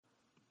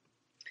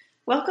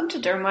Welcome to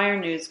Dermwire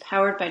News,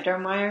 powered by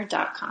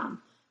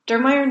Dermwire.com.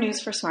 Dermwire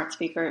News for Smart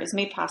Speaker is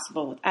made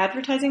possible with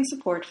advertising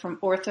support from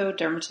Ortho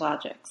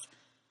Dermatologics.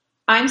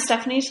 I'm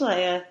Stephanie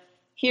Talea,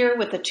 here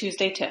with the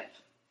Tuesday tip.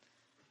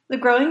 The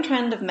growing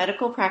trend of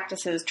medical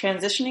practices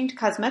transitioning to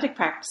cosmetic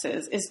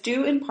practices is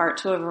due in part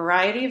to a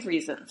variety of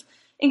reasons,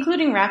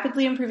 including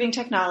rapidly improving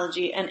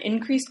technology and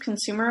increased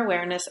consumer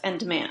awareness and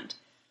demand.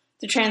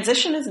 The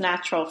transition is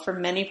natural for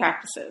many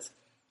practices.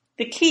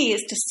 The key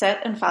is to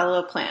set and follow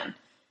a plan.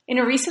 In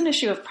a recent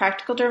issue of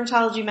Practical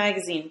Dermatology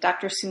magazine,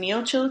 Dr.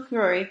 Sunil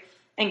Chilukuri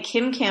and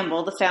Kim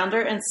Campbell, the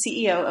founder and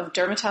CEO of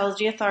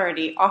Dermatology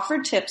Authority,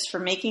 offered tips for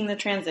making the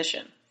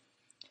transition.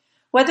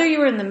 Whether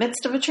you are in the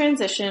midst of a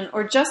transition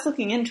or just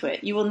looking into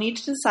it, you will need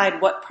to decide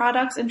what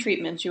products and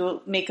treatments you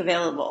will make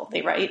available,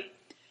 they write.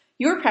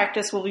 Your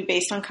practice will be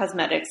based on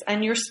cosmetics,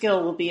 and your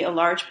skill will be a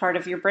large part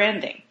of your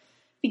branding.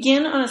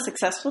 Begin on a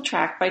successful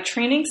track by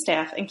training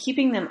staff and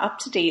keeping them up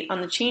to date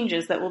on the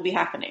changes that will be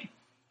happening.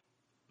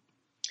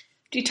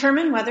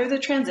 Determine whether the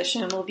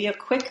transition will be a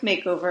quick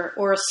makeover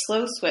or a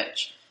slow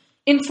switch.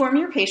 Inform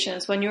your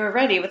patients when you are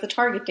ready with a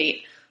target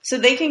date so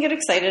they can get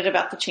excited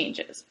about the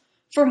changes.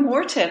 For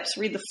more tips,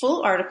 read the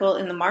full article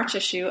in the March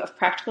issue of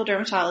Practical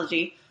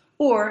Dermatology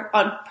or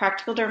on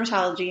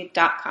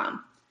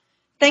practicaldermatology.com.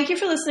 Thank you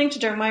for listening to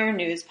Dermwire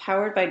News,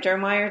 powered by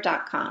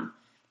Dermwire.com.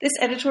 This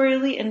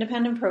editorially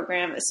independent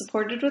program is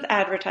supported with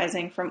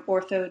advertising from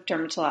Ortho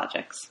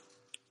Dermatologics.